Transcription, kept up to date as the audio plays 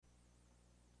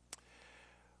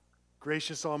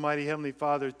Gracious Almighty Heavenly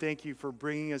Father, thank you for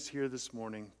bringing us here this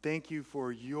morning. Thank you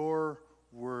for your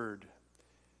word.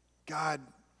 God,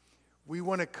 we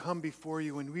want to come before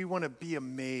you and we want to be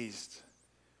amazed.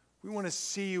 We want to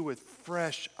see you with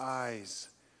fresh eyes.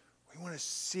 We want to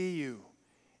see you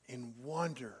in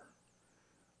wonder.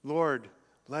 Lord,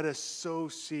 let us so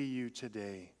see you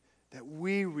today, that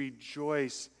we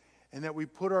rejoice and that we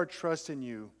put our trust in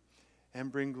you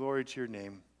and bring glory to your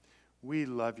name. We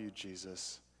love you,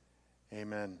 Jesus.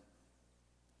 Amen.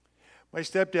 My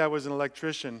stepdad was an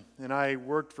electrician, and I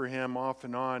worked for him off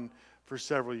and on for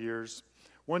several years.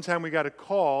 One time we got a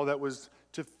call that was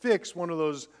to fix one of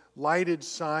those lighted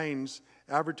signs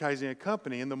advertising a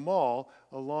company in the mall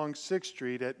along 6th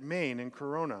Street at Main and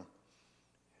Corona.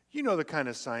 You know the kind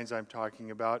of signs I'm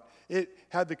talking about. It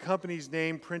had the company's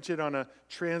name printed on a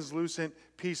translucent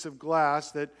piece of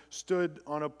glass that stood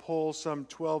on a pole some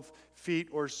 12 feet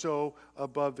or so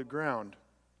above the ground.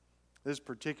 This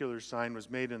particular sign was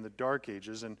made in the Dark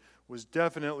Ages and was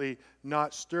definitely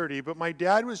not sturdy, but my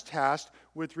dad was tasked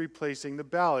with replacing the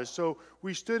ballast. So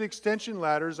we stood extension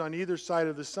ladders on either side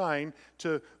of the sign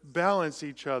to balance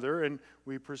each other, and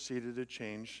we proceeded to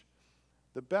change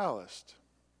the ballast.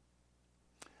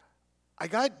 I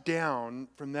got down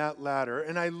from that ladder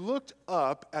and I looked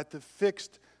up at the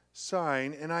fixed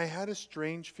sign and I had a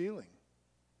strange feeling.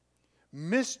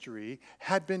 Mystery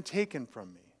had been taken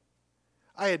from me.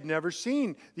 I had never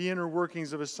seen the inner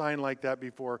workings of a sign like that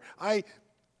before. I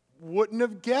wouldn't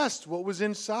have guessed what was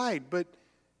inside, but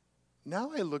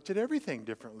now I looked at everything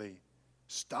differently.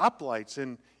 Stoplights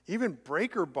and even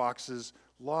breaker boxes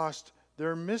lost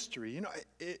their mystery. You know,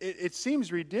 it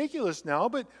seems ridiculous now,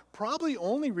 but probably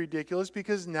only ridiculous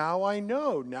because now I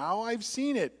know. Now I've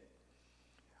seen it.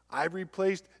 I've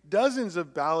replaced dozens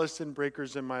of ballasts and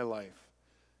breakers in my life.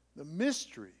 The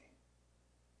mystery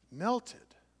melted.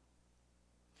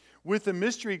 With the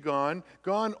mystery gone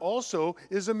also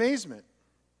is amazement.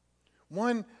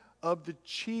 One of the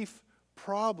chief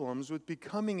problems with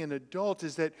becoming an adult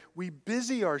is that we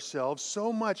busy ourselves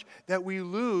so much that we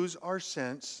lose our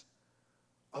sense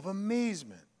of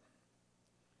amazement.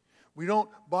 We don't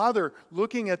bother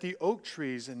looking at the oak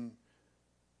trees and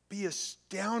be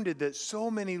astounded that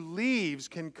so many leaves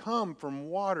can come from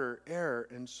water, air,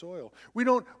 and soil. We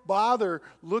don't bother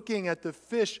looking at the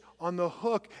fish on the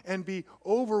hook and be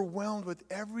overwhelmed with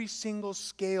every single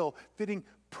scale fitting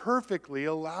perfectly,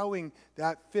 allowing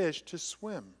that fish to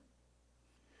swim.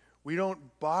 We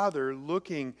don't bother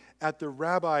looking at the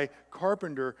rabbi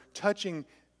carpenter touching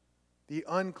the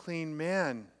unclean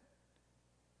man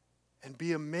and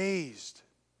be amazed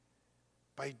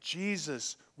by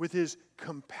Jesus with his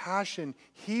compassion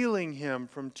healing him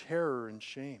from terror and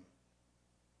shame.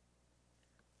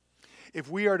 If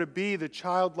we are to be the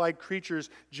childlike creatures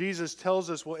Jesus tells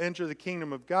us will enter the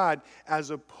kingdom of God, as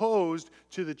opposed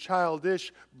to the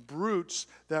childish brutes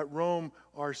that roam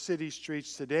our city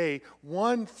streets today,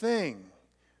 one thing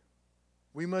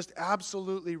we must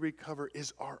absolutely recover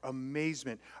is our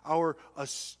amazement, our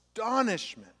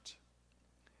astonishment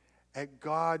at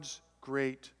God's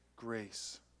great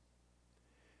grace.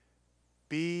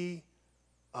 Be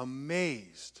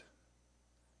amazed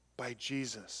by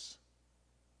Jesus.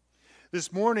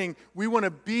 This morning, we want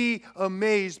to be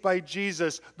amazed by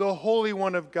Jesus, the Holy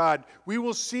One of God. We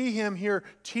will see him here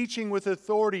teaching with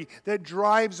authority that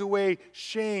drives away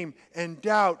shame and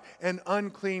doubt and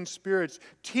unclean spirits.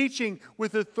 Teaching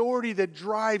with authority that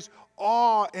drives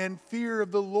awe and fear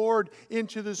of the Lord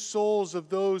into the souls of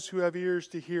those who have ears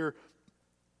to hear.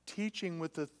 Teaching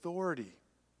with authority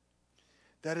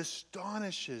that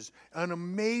astonishes and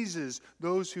amazes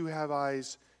those who have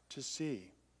eyes to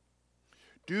see.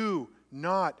 Do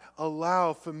not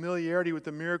allow familiarity with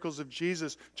the miracles of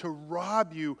Jesus to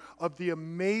rob you of the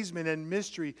amazement and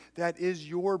mystery that is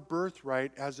your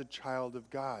birthright as a child of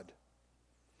God.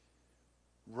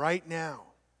 Right now,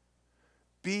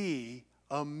 be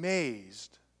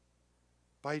amazed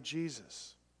by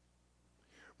Jesus.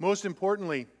 Most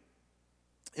importantly,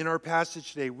 in our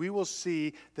passage today, we will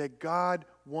see that God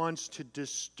wants to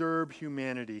disturb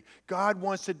humanity. God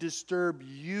wants to disturb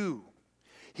you.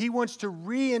 He wants to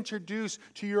reintroduce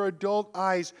to your adult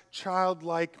eyes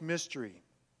childlike mystery.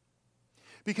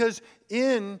 Because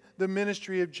in the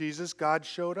ministry of Jesus, God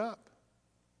showed up.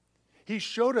 He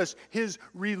showed us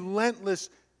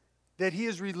that he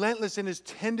is relentless in his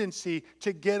tendency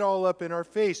to get all up in our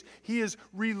face. He is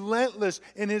relentless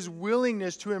in his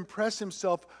willingness to impress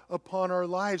himself upon our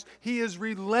lives. He is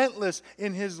relentless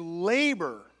in his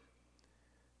labor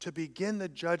to begin the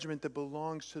judgment that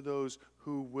belongs to those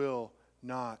who will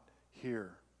not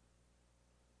hear.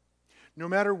 No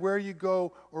matter where you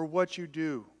go or what you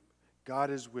do, God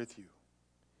is with you.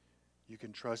 You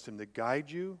can trust Him to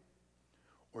guide you,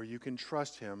 or you can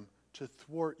trust Him to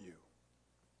thwart you.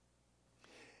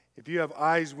 If you have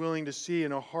eyes willing to see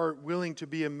and a heart willing to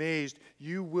be amazed,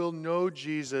 you will know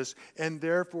Jesus, and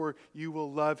therefore you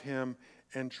will love Him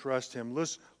and trust Him.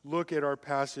 Let's look at our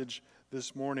passage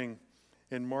this morning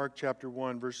in Mark chapter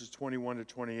 1, verses 21 to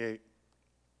 28.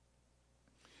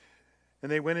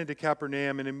 And they went into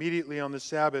Capernaum, and immediately on the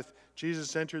Sabbath,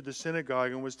 Jesus entered the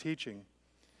synagogue and was teaching.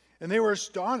 And they were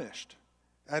astonished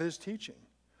at His teaching,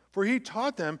 for He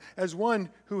taught them as one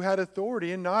who had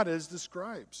authority and not as the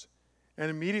scribes. And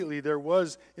immediately there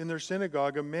was in their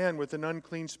synagogue a man with an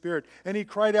unclean spirit. And he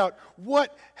cried out,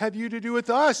 "What have you to do with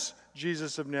us,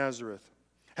 Jesus of Nazareth?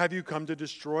 Have you come to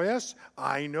destroy us?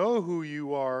 I know who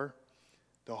you are,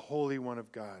 the Holy One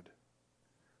of God."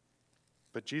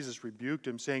 But Jesus rebuked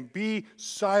him, saying, "Be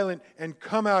silent and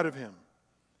come out of him."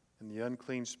 And the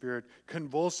unclean spirit,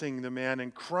 convulsing the man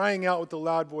and crying out with a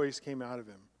loud voice, came out of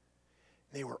him.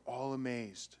 They were all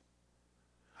amazed,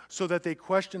 so that they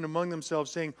questioned among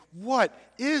themselves, saying, "What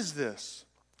is this?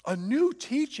 A new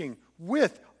teaching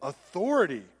with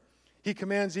authority. He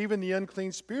commands even the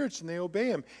unclean spirits, and they obey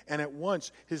him." And at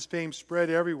once his fame spread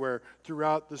everywhere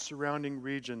throughout the surrounding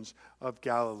regions of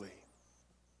Galilee.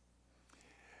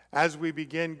 As we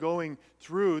begin going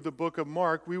through the book of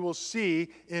Mark, we will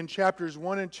see in chapters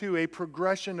 1 and 2 a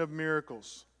progression of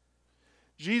miracles.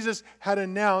 Jesus had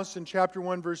announced in chapter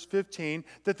 1, verse 15,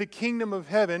 that the kingdom of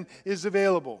heaven is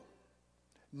available.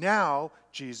 Now,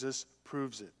 Jesus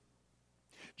proves it.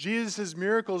 Jesus'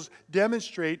 miracles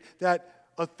demonstrate that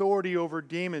authority over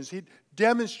demons. He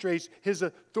demonstrates His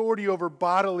authority over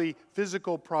bodily,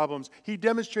 physical problems. He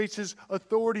demonstrates His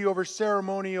authority over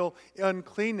ceremonial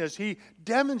uncleanness. He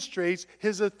demonstrates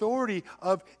His authority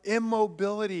of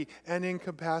immobility and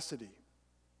incapacity.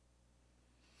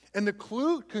 And the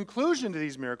conclusion to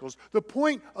these miracles, the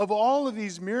point of all of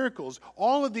these miracles,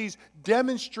 all of these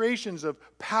demonstrations of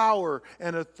power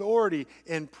and authority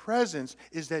and presence,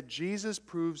 is that Jesus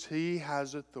proves He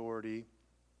has authority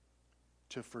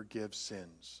to forgive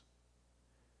sins.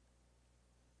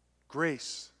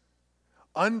 Grace,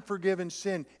 unforgiven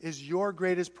sin, is your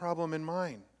greatest problem and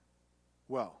mine.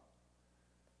 Well,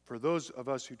 for those of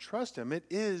us who trust Him, it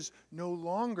is no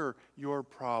longer your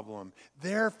problem.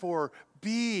 Therefore,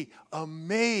 be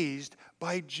amazed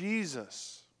by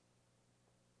Jesus.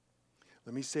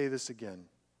 Let me say this again.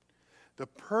 The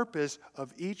purpose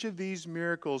of each of these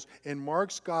miracles in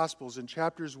Mark's Gospels in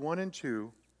chapters 1 and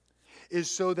 2 is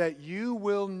so that you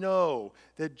will know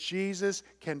that Jesus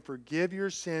can forgive your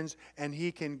sins and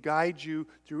He can guide you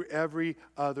through every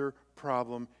other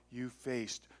problem you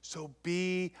faced. So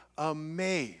be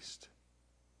amazed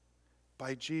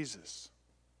by Jesus.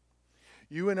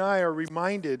 You and I are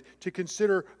reminded to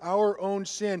consider our own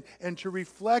sin and to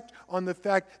reflect on the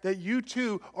fact that you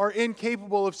too are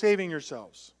incapable of saving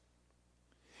yourselves.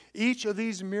 Each of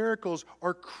these miracles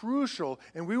are crucial,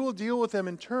 and we will deal with them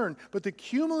in turn, but the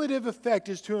cumulative effect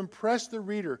is to impress the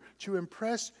reader, to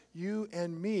impress you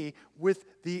and me with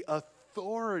the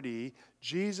authority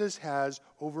Jesus has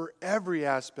over every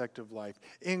aspect of life,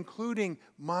 including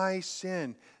my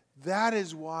sin. That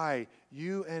is why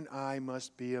you and I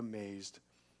must be amazed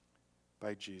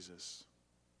by Jesus.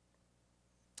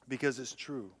 Because it's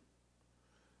true.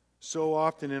 So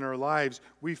often in our lives,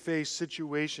 we face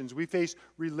situations, we face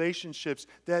relationships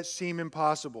that seem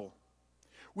impossible.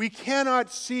 We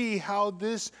cannot see how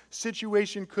this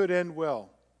situation could end well.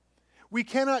 We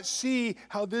cannot see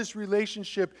how this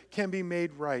relationship can be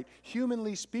made right.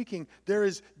 Humanly speaking, there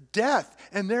is death,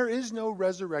 and there is no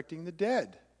resurrecting the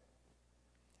dead.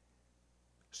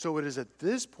 So it is at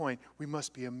this point we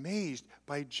must be amazed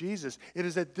by Jesus. It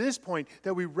is at this point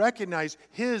that we recognize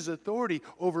His authority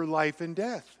over life and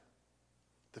death.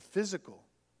 The physical,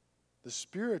 the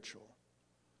spiritual,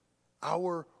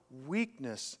 our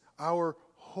weakness, our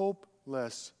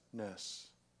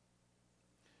hopelessness.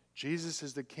 Jesus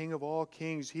is the King of all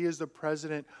kings. He is the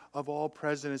President of all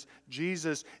presidents.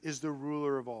 Jesus is the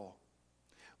ruler of all.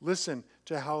 Listen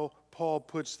to how Paul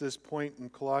puts this point in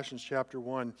Colossians chapter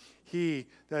 1. He,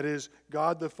 that is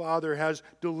God the Father, has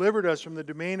delivered us from the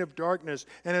domain of darkness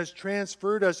and has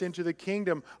transferred us into the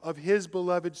kingdom of His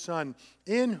beloved Son,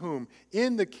 in whom,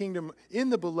 in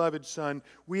the beloved Son,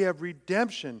 we have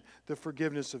redemption, the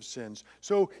forgiveness of sins.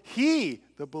 So He,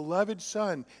 the beloved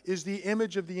Son, is the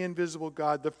image of the invisible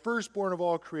God, the firstborn of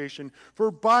all creation.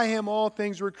 For by Him all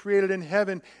things were created in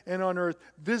heaven and on earth,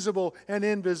 visible and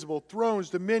invisible, thrones,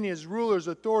 dominions, rulers,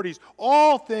 authorities.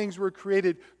 All things were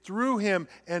created through Him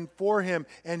and for Him,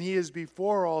 and He is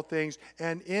before all things,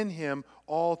 and in Him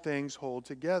all things hold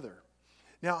together.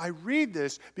 Now, I read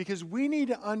this because we need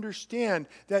to understand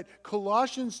that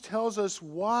Colossians tells us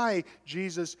why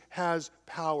Jesus has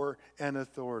power and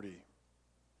authority.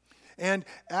 And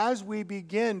as we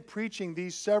begin preaching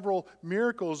these several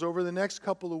miracles over the next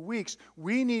couple of weeks,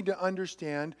 we need to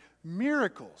understand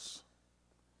miracles.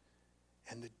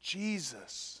 And the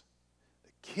Jesus,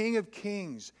 the King of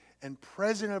Kings and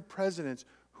President of Presidents,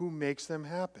 who makes them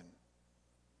happen.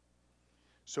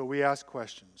 So we ask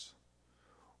questions.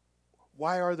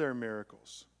 Why are there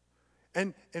miracles?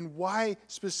 And why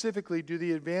specifically do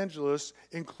the evangelists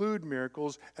include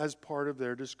miracles as part of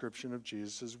their description of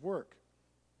Jesus' work?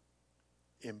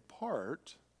 In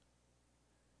part,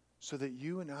 so that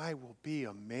you and I will be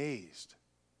amazed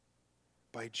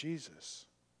by Jesus.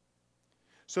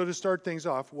 So to start things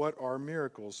off, what are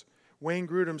miracles? Wayne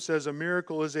Grudem says a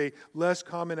miracle is a less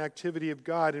common activity of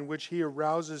God in which he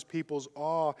arouses people's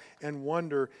awe and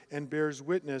wonder and bears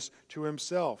witness to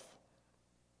himself.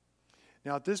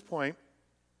 Now at this point,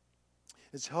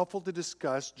 it's helpful to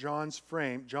discuss John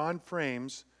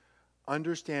Frame's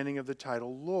understanding of the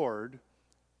title Lord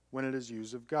when it is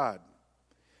used of God.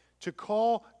 To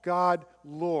call God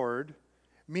Lord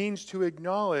means to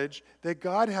acknowledge that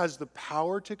God has the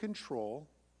power to control,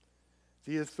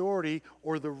 the authority,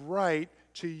 or the right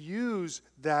to use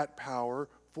that power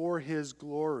for His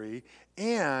glory,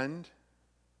 and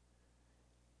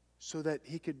so that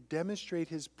He could demonstrate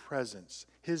His presence,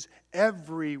 His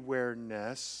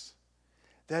everywhere-ness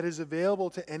that is available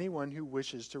to anyone who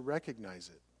wishes to recognize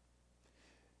it.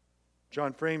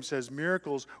 John Frame says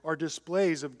miracles are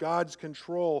displays of God's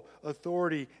control,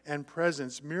 authority, and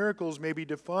presence. Miracles may be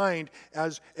defined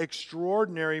as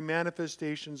extraordinary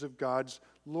manifestations of God's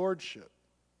lordship.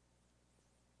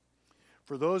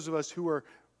 For those of us who are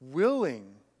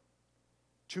willing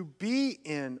to be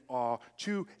in awe,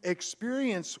 to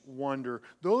experience wonder,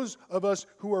 those of us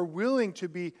who are willing to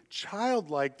be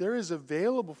childlike, there is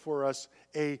available for us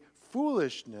a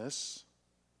foolishness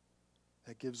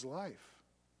that gives life.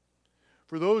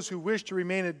 For those who wish to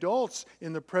remain adults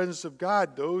in the presence of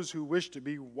God, those who wish to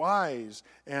be wise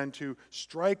and to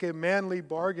strike a manly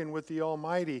bargain with the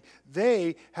Almighty,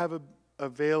 they have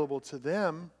available to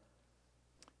them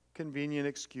convenient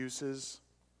excuses,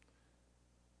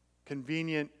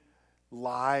 convenient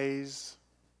lies,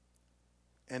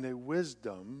 and a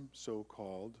wisdom,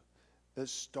 so-called, that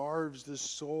starves the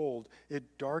soul.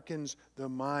 It darkens the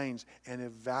minds and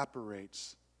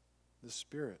evaporates the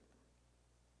spirit.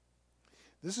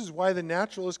 This is why the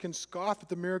naturalist can scoff at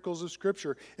the miracles of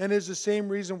Scripture, and is the same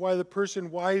reason why the person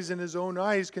wise in his own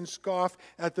eyes can scoff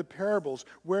at the parables,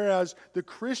 whereas the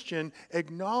Christian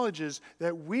acknowledges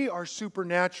that we are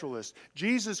supernaturalists.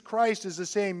 Jesus Christ is the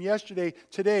same yesterday,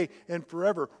 today, and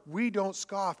forever. We don't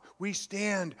scoff. We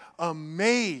stand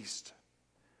amazed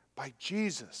by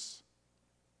Jesus.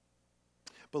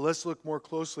 But let's look more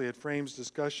closely at Frame's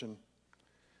discussion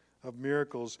of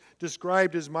miracles.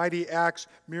 Described as mighty acts,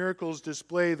 miracles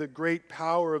display the great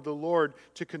power of the Lord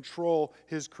to control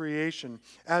His creation.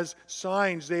 As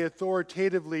signs, they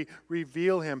authoritatively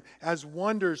reveal Him. As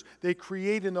wonders, they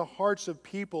create in the hearts of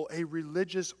people a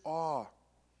religious awe,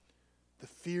 the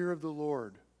fear of the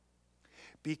Lord.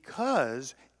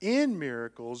 Because in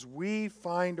miracles, we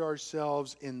find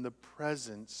ourselves in the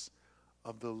presence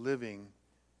of the living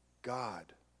God.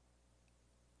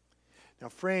 Now,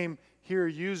 Frame here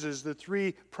uses the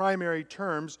three primary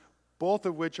terms, both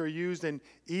of which are used in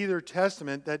either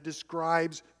testament, that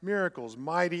describes miracles,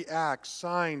 mighty acts,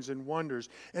 signs, and wonders.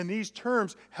 And these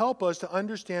terms help us to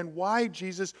understand why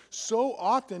Jesus so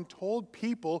often told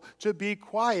people to be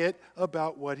quiet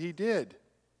about what He did.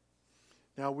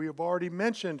 Now, we have already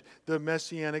mentioned the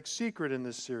messianic secret in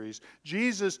this series.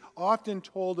 Jesus often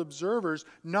told observers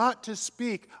not to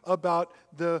speak about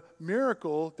the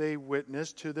miracle they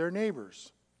witnessed to their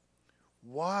neighbors.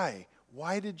 Why?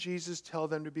 Why did Jesus tell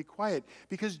them to be quiet?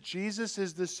 Because Jesus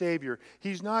is the Savior.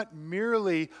 He's not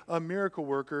merely a miracle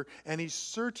worker, and He's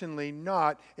certainly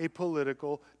not a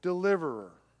political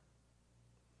deliverer.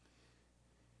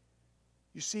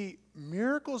 You see,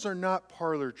 miracles are not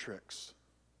parlor tricks.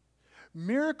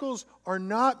 Miracles are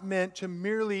not meant to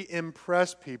merely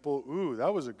impress people, ooh,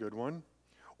 that was a good one,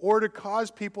 or to cause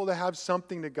people to have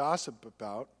something to gossip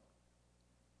about.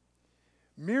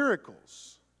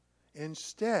 Miracles,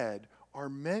 instead, are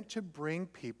meant to bring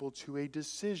people to a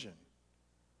decision.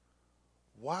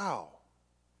 Wow,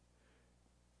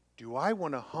 do I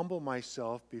want to humble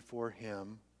myself before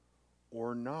Him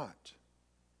or not?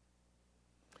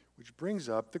 Which brings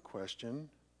up the question,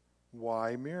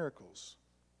 why miracles?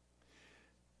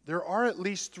 There are at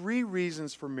least three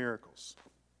reasons for miracles.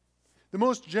 The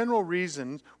most general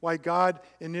reason why God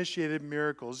initiated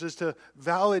miracles is to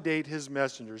validate his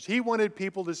messengers. He wanted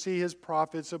people to see his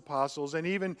prophets, apostles, and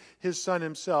even his son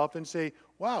himself and say,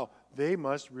 wow, they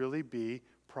must really be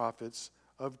prophets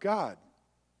of God.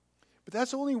 But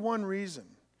that's only one reason.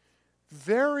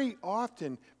 Very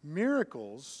often,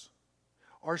 miracles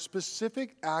are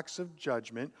specific acts of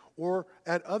judgment, or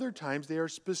at other times, they are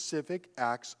specific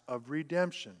acts of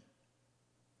redemption.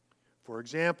 For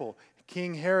example,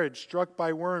 King Herod, struck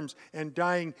by worms and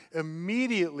dying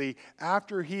immediately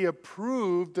after he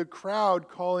approved the crowd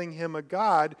calling him a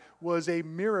god, was a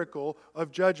miracle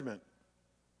of judgment.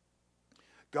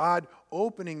 God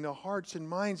opening the hearts and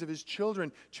minds of his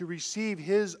children to receive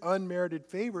his unmerited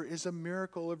favor is a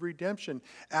miracle of redemption,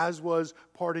 as was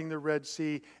parting the Red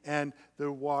Sea and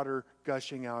the water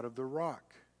gushing out of the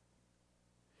rock.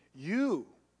 You,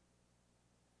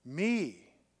 me,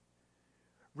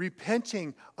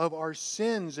 repenting of our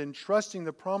sins and trusting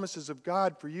the promises of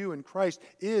God for you in Christ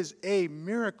is a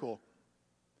miracle.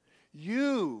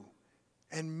 You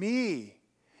and me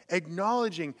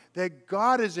acknowledging that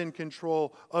God is in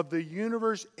control of the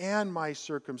universe and my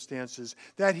circumstances,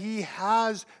 that he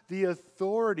has the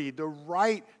authority, the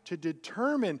right to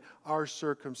determine our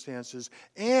circumstances,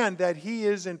 and that he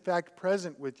is in fact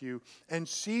present with you and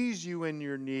sees you in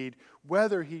your need,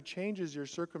 whether he changes your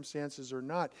circumstances or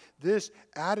not. This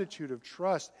attitude of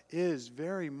trust is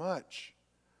very much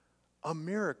a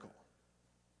miracle.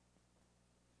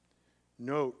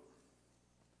 Note,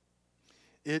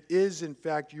 it is, in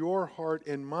fact, your heart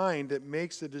and mind that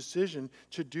makes the decision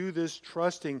to do this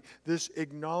trusting, this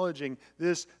acknowledging,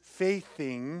 this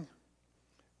faithing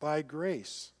by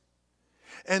grace.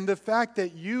 And the fact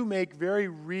that you make very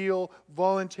real,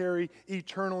 voluntary,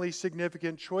 eternally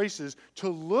significant choices to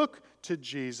look to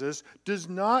Jesus does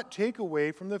not take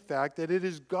away from the fact that it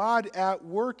is God at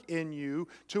work in you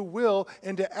to will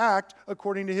and to act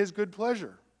according to his good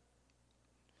pleasure.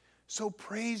 So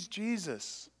praise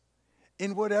Jesus.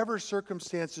 In whatever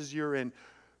circumstances you're in,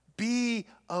 be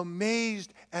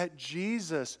amazed at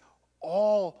Jesus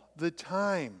all the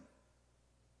time.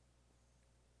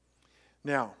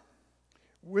 Now,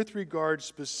 with regard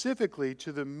specifically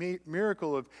to the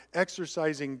miracle of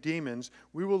exorcising demons,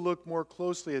 we will look more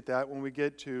closely at that when we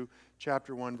get to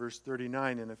chapter 1, verse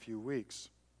 39 in a few weeks.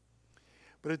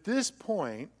 But at this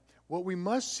point, what we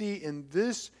must see in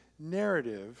this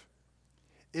narrative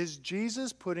is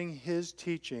Jesus putting his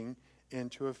teaching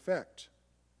into effect.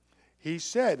 He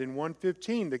said in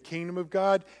 1:15, the kingdom of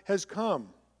God has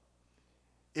come.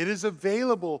 It is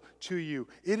available to you.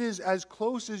 It is as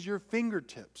close as your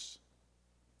fingertips.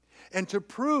 And to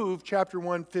prove chapter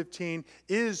 1:15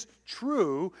 is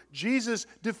true, Jesus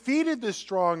defeated the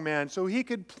strong man so he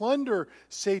could plunder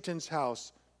Satan's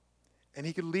house. And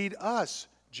he could lead us,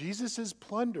 Jesus'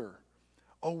 plunder,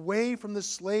 away from the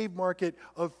slave market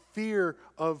of fear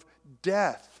of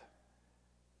death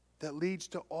that leads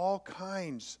to all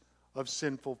kinds of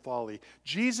sinful folly.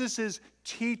 Jesus'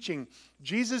 teaching,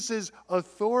 Jesus'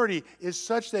 authority is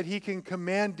such that he can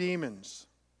command demons.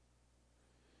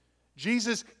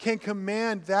 Jesus can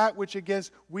command that which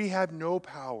against we have no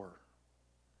power.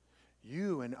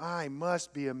 You and I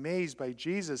must be amazed by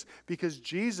Jesus because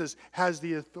Jesus has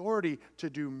the authority to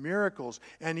do miracles.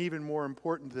 And even more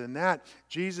important than that,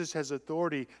 Jesus has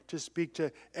authority to speak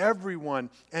to everyone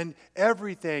and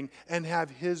everything and have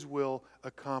his will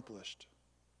accomplished.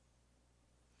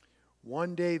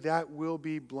 One day that will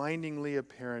be blindingly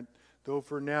apparent, though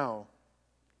for now,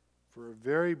 for a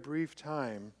very brief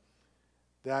time,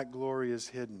 that glory is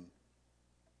hidden.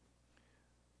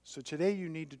 So today you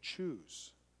need to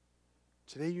choose.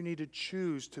 Today you need to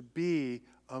choose to be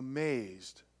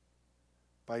amazed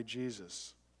by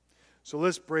Jesus. So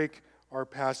let's break our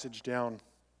passage down.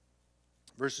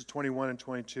 Verses 21 and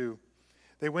 22.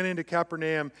 They went into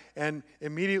Capernaum, and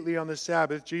immediately on the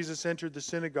Sabbath, Jesus entered the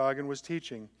synagogue and was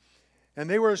teaching. And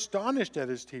they were astonished at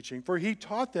his teaching, for he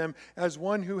taught them as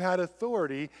one who had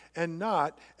authority and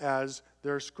not as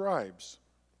their scribes.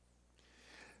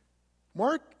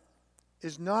 Mark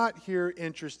is not here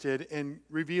interested in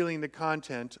revealing the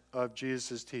content of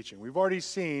Jesus' teaching. We've already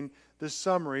seen the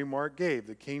summary Mark gave.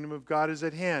 The kingdom of God is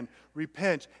at hand.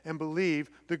 Repent and believe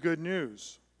the good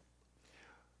news.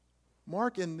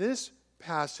 Mark in this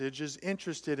passage is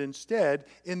interested instead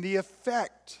in the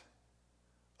effect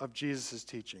of Jesus'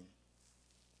 teaching.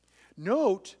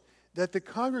 Note that the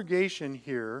congregation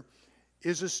here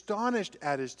is astonished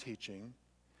at his teaching.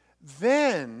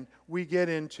 Then we get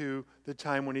into the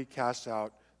time when he casts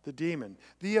out the demon.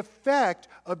 The effect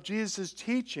of Jesus'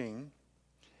 teaching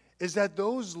is that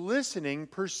those listening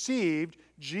perceived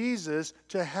Jesus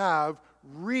to have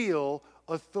real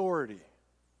authority.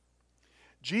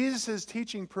 Jesus'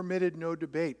 teaching permitted no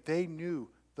debate. They knew,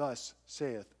 thus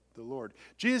saith the Lord.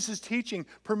 Jesus' teaching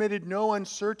permitted no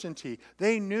uncertainty.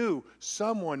 They knew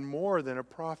someone more than a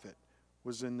prophet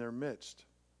was in their midst.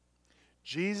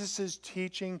 Jesus'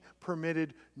 teaching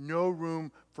permitted no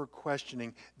room for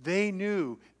questioning. They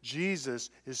knew Jesus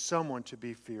is someone to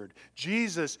be feared.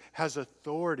 Jesus has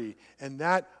authority, and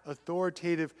that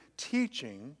authoritative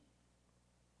teaching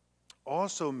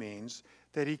also means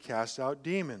that he casts out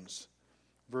demons.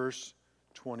 Verse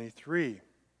 23.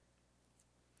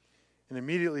 And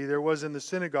immediately there was in the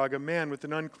synagogue a man with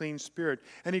an unclean spirit,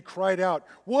 and he cried out,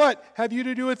 "What have you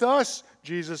to do with us,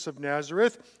 Jesus of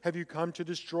Nazareth? Have you come to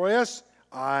destroy us?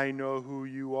 I know who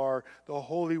you are, the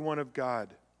Holy One of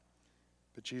God."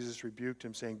 But Jesus rebuked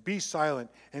him, saying, "Be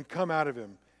silent and come out of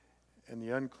him." And the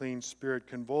unclean spirit,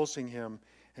 convulsing him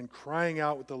and crying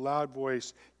out with a loud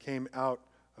voice, came out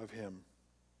of him.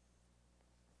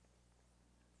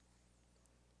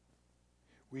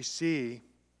 We see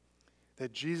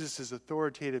that Jesus'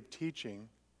 authoritative teaching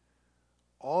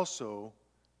also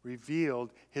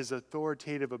revealed his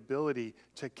authoritative ability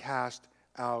to cast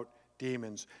out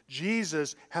demons.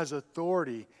 Jesus has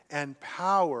authority and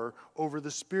power over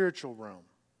the spiritual realm.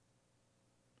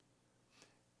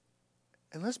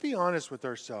 And let's be honest with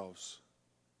ourselves.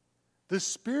 The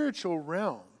spiritual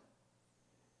realm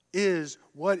is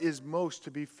what is most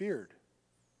to be feared.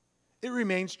 It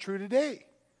remains true today.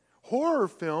 Horror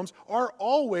films are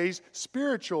always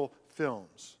spiritual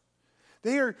films.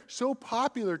 They are so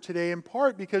popular today in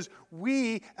part because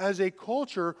we as a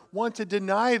culture want to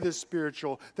deny the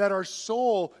spiritual, that our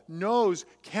soul knows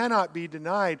cannot be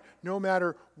denied no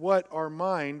matter what our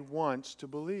mind wants to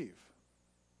believe.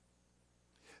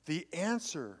 The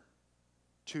answer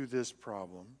to this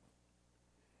problem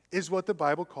is what the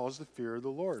Bible calls the fear of the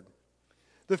Lord.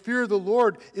 The fear of the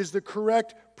Lord is the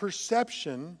correct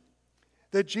perception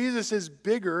that Jesus is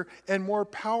bigger and more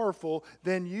powerful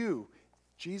than you.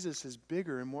 Jesus is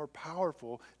bigger and more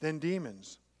powerful than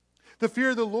demons. The fear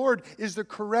of the Lord is the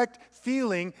correct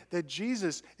feeling that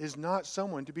Jesus is not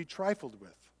someone to be trifled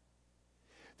with.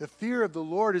 The fear of the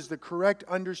Lord is the correct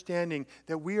understanding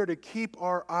that we are to keep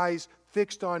our eyes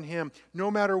fixed on Him,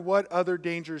 no matter what other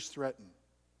dangers threaten.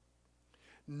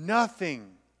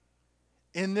 Nothing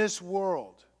in this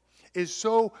world is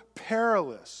so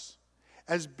perilous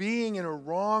as being in a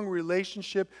wrong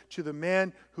relationship to the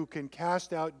man who can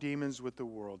cast out demons with the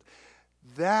world.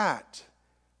 That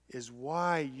is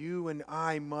why you and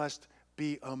I must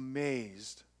be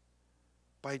amazed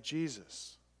by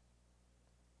Jesus.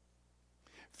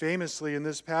 Famously, in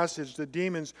this passage, the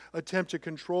demons attempt to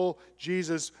control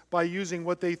Jesus by using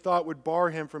what they thought would bar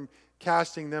him from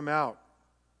casting them out,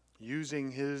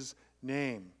 using his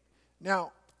name.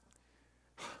 Now,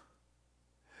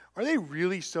 are they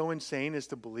really so insane as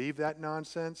to believe that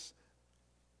nonsense?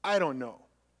 I don't know.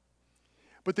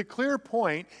 But the clear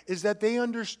point is that they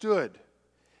understood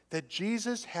that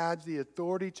Jesus had the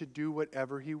authority to do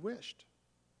whatever he wished.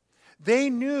 They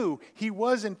knew he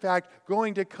was, in fact,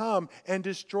 going to come and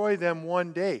destroy them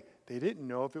one day. They didn't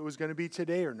know if it was going to be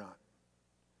today or not.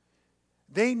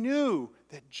 They knew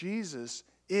that Jesus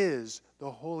is the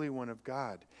Holy One of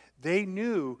God. They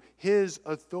knew his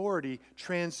authority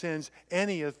transcends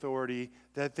any authority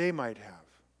that they might have.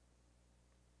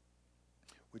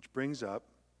 Which brings up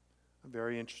a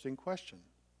very interesting question.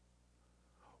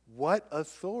 What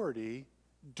authority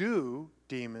do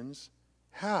demons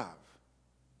have?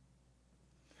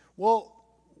 Well,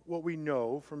 what we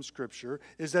know from Scripture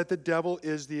is that the devil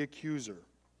is the accuser.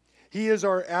 He is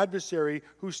our adversary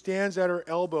who stands at our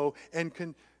elbow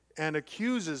and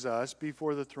accuses us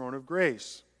before the throne of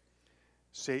grace.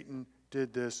 Satan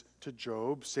did this to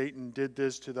Job. Satan did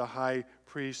this to the high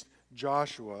priest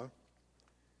Joshua.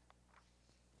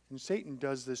 And Satan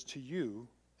does this to you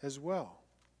as well.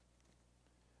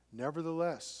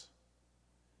 Nevertheless,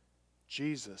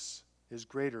 Jesus is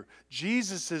greater.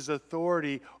 Jesus'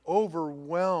 authority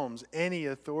overwhelms any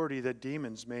authority that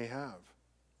demons may have.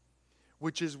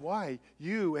 Which is why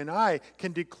you and I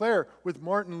can declare with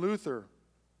Martin Luther,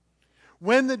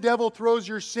 when the devil throws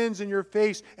your sins in your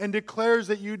face and declares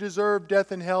that you deserve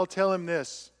death and hell, tell him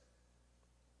this: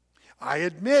 I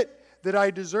admit that I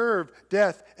deserve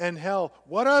death and hell.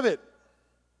 What of it?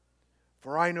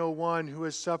 For I know one who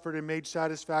has suffered and made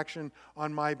satisfaction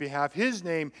on my behalf. His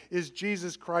name is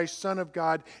Jesus Christ, Son of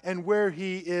God, and where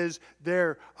he is,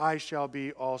 there I shall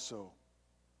be also.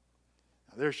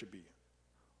 Now, there should be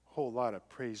a whole lot of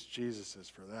praise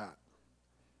Jesuses for that.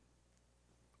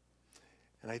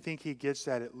 And I think he gets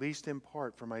that at least in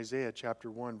part from Isaiah chapter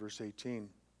 1, verse 18.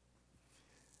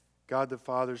 God the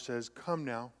Father says, come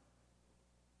now,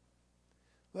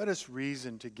 Let us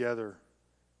reason together,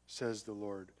 says the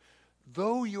Lord.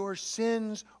 Though your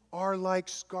sins are like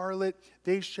scarlet,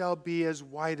 they shall be as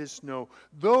white as snow.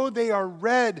 Though they are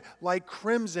red like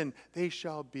crimson, they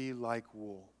shall be like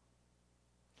wool.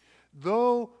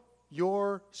 Though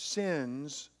your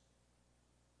sins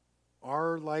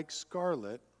are like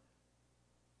scarlet,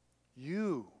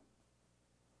 you,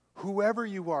 whoever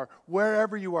you are,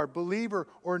 wherever you are, believer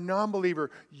or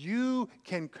non-believer, you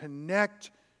can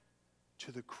connect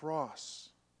to the cross.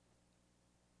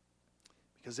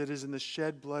 Because it is in the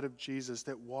shed blood of Jesus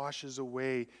that washes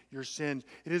away your sins.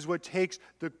 It is what takes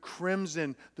the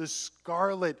crimson, the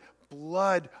scarlet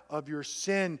blood of your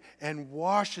sin and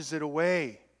washes it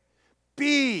away.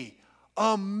 Be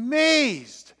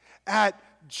amazed at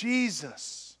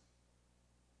Jesus.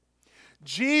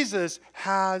 Jesus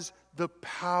has the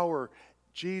power.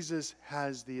 Jesus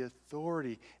has the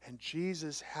authority. And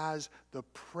Jesus has the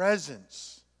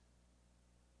presence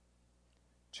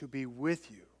to be with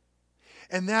you.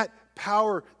 And that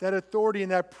power, that authority,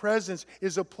 and that presence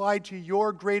is applied to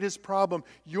your greatest problem.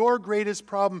 Your greatest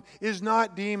problem is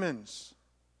not demons.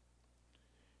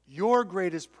 Your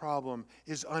greatest problem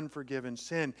is unforgiven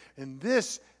sin. And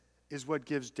this is what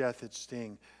gives death its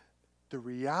sting. The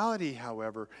reality,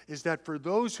 however, is that for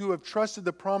those who have trusted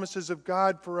the promises of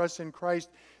God for us in Christ,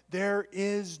 there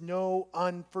is no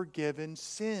unforgiven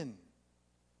sin.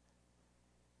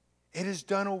 It is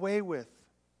done away with.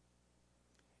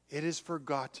 It is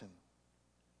forgotten.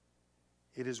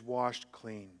 It is washed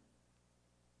clean.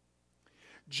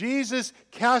 Jesus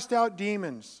cast out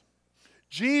demons.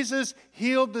 Jesus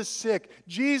healed the sick.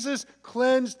 Jesus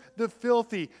cleansed the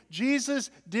filthy.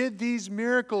 Jesus did these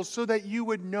miracles so that you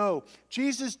would know.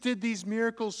 Jesus did these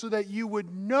miracles so that you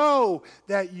would know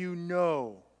that you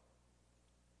know.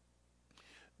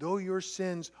 Though your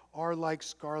sins are like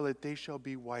scarlet, they shall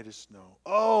be white as snow.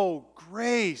 Oh,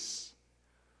 grace!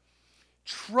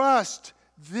 Trust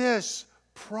this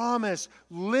promise.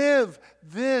 Live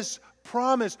this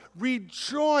promise.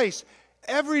 Rejoice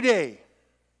every day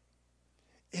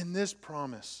in this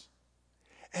promise.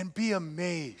 And be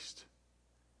amazed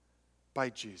by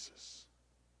Jesus.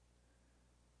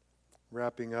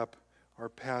 Wrapping up our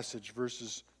passage,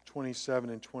 verses 27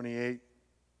 and 28.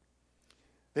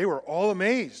 They were all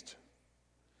amazed,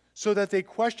 so that they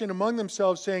questioned among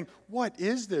themselves, saying, "What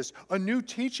is this? A new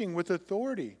teaching with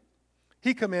authority.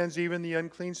 He commands even the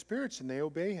unclean spirits, and they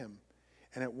obey him."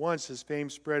 And at once his fame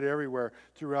spread everywhere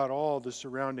throughout all the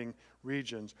surrounding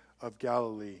regions of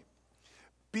Galilee.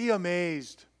 Be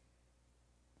amazed.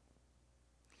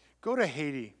 Go to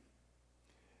Haiti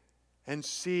and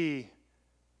see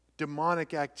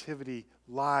demonic activity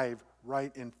live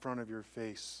right in front of your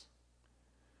face.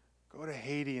 Go to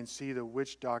Haiti and see the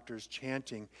witch doctors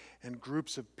chanting and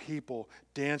groups of people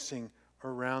dancing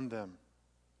around them.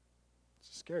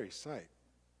 It's a scary sight.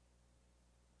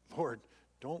 Lord,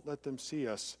 don't let them see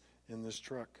us in this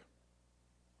truck.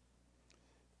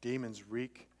 Demons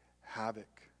wreak havoc.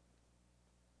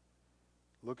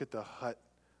 Look at the hut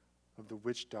of the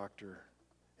witch doctor.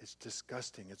 It's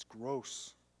disgusting. It's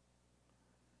gross.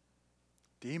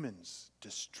 Demons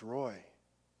destroy.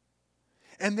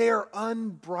 And they are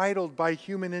unbridled by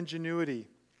human ingenuity.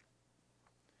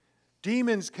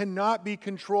 Demons cannot be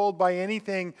controlled by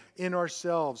anything in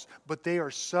ourselves, but they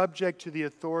are subject to the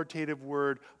authoritative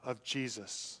word of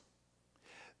Jesus.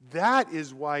 That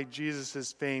is why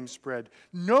Jesus' fame spread.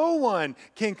 No one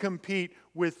can compete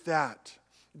with that.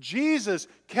 Jesus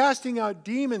casting out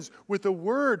demons with the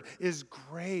word is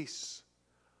grace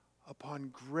upon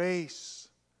grace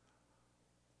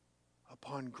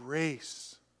upon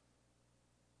grace.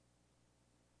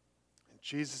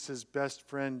 Jesus' best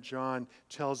friend John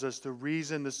tells us the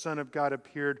reason the Son of God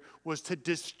appeared was to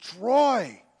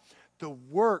destroy the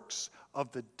works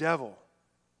of the devil.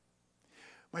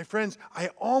 My friends, I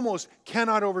almost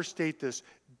cannot overstate this.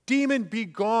 Demon, be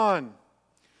gone.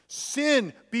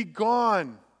 Sin, be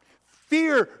gone.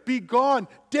 Fear, be gone.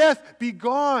 Death, be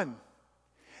gone.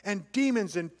 And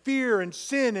demons and fear and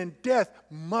sin and death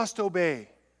must obey.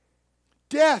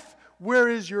 Death, where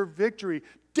is your victory?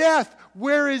 Death,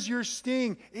 where is your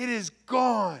sting? It is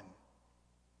gone.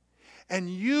 And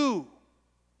you,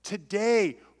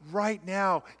 today, right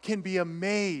now, can be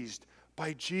amazed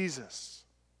by Jesus.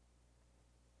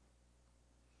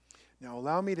 Now,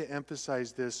 allow me to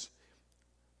emphasize this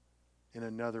in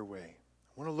another way.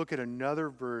 I want to look at another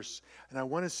verse, and I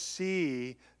want to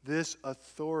see this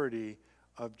authority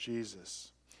of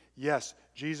Jesus. Yes,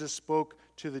 Jesus spoke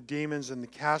to the demons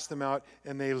and cast them out,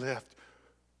 and they left.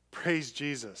 Praise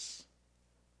Jesus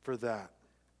for that.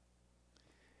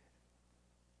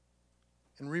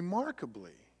 And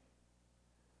remarkably,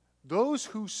 Those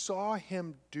who saw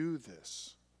him do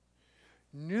this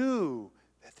knew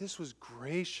that this was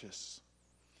gracious.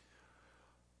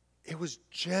 It was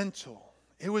gentle.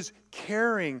 It was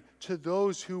caring to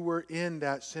those who were in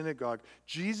that synagogue.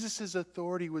 Jesus'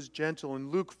 authority was gentle.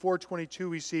 In Luke 4:22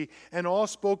 we see, and all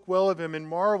spoke well of him and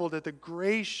marveled at the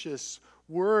gracious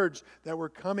words that were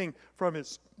coming from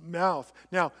his mouth.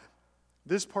 Now,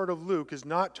 this part of Luke is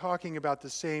not talking about the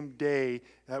same day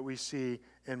that we see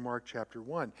in Mark chapter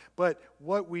 1. But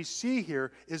what we see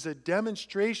here is a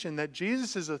demonstration that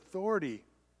Jesus' authority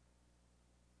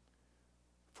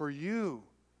for you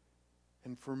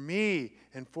and for me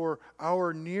and for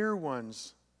our near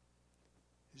ones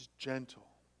is gentle,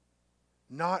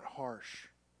 not harsh.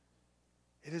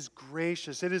 It is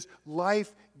gracious. It is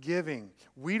life-giving.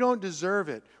 We don't deserve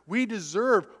it. We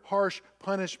deserve harsh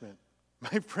punishment.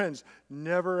 My friends,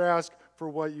 never ask for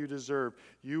what you deserve.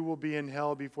 You will be in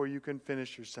hell before you can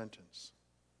finish your sentence.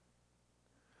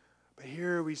 But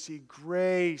here we see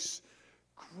grace,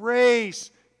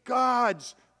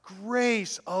 God's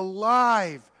grace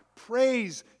alive.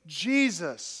 Praise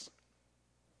Jesus.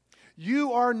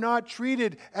 You are not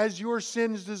treated as your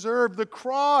sins deserve. The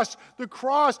cross of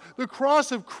Christ. The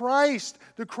cross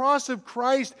of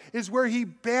Christ is where he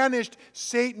banished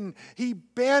Satan. He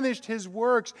banished his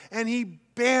works, and he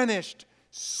banished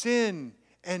sin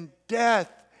and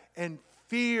death and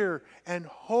fear and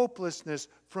hopelessness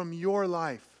from your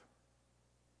life.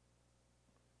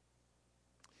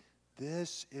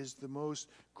 This is the most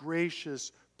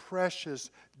gracious,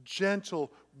 precious,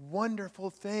 gentle, wonderful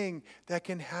thing that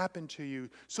can happen to you.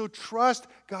 So trust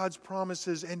God's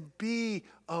promises and be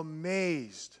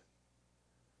amazed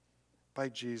by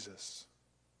Jesus.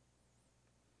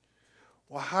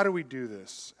 Well, how do we do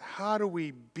this? How do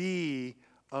we be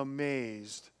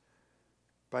amazed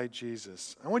by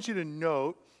Jesus? I want you to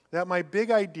note that my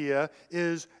big idea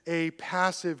is a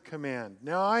passive command.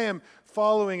 Now, I am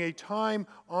following a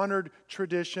time-honored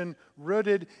tradition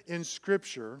rooted in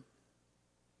Scripture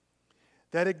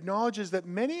that acknowledges that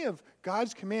many of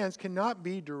God's commands cannot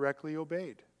be directly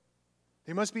obeyed.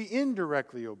 They must be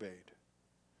indirectly obeyed.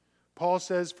 Paul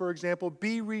says, for example,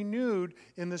 be renewed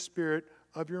in the spirit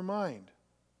of your mind.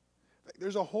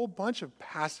 There's a whole bunch of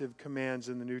passive commands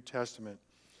in the New Testament.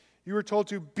 You were told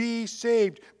to be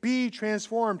saved, be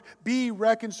transformed, be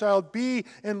reconciled, be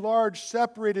enlarged,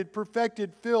 separated,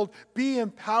 perfected, filled, be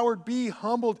empowered, be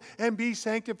humbled, and be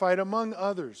sanctified, among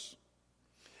others.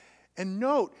 And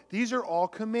note, these are all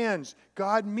commands.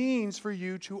 God means for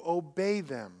you to obey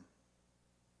them.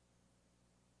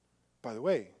 By the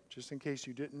way, just in case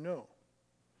you didn't know,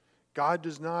 God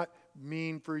does not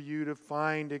mean for you to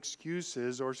find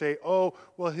excuses or say, oh,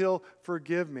 well, he'll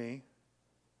forgive me.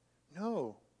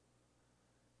 No.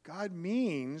 God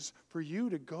means for you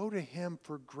to go to him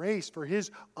for grace, for his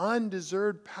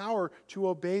undeserved power to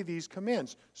obey these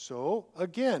commands. So,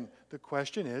 again, the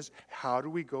question is, how do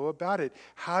we go about it?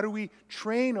 How do we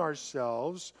train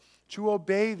ourselves to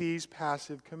obey these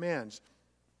passive commands?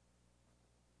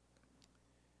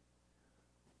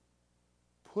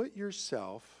 Put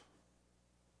yourself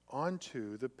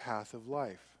onto the path of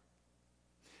life.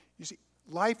 You see,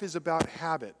 life is about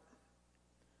habit.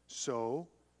 So,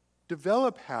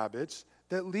 develop habits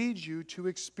that lead you to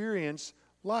experience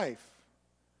life.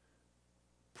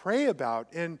 Pray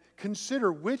about and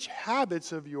consider which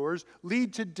habits of yours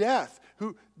lead to death,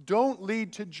 who don't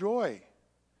lead to joy.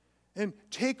 And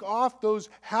take off those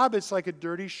habits like a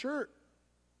dirty shirt.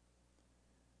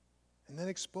 And then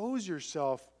expose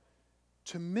yourself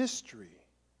to mystery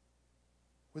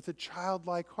with a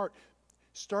childlike heart.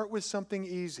 Start with something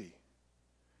easy.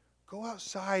 Go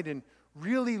outside and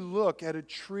really look at a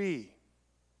tree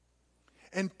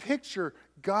and picture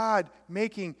God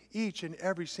making each and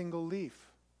every single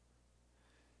leaf.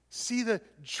 See the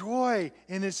joy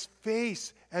in his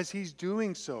face as he's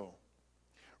doing so.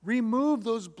 Remove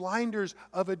those blinders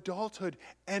of adulthood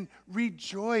and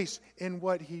rejoice in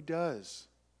what he does.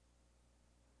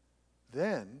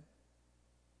 Then,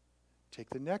 take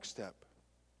the next step.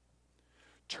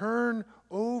 Turn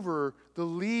over the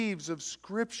leaves of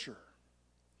Scripture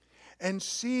and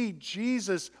see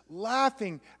Jesus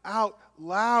laughing out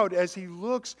loud as he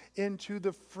looks into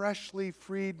the freshly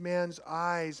freed man's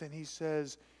eyes and he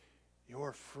says,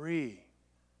 "You're free."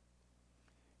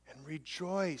 And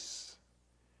rejoice.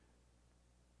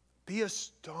 Be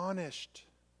astonished.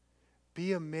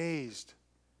 Be amazed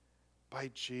by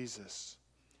Jesus.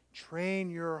 Train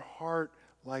your heart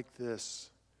like this.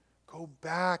 Go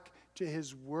back to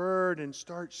his word and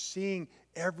start seeing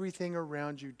everything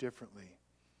around you differently.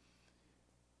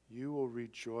 You will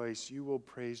rejoice, you will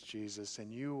praise Jesus,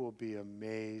 and you will be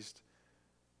amazed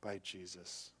by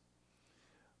Jesus.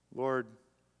 Lord,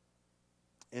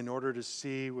 in order to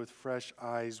see with fresh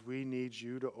eyes, we need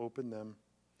you to open them.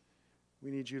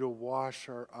 We need you to wash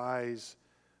our eyes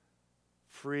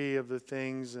free of the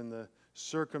things and the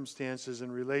circumstances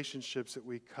and relationships that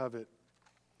we covet.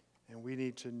 And we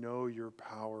need to know your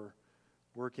power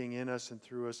working in us and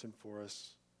through us and for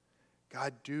us.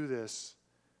 God, do this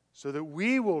so that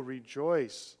we will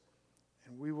rejoice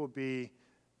and we will be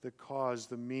the cause,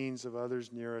 the means of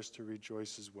others near us to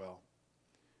rejoice as well.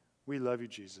 We love you,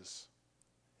 Jesus.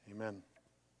 Amen.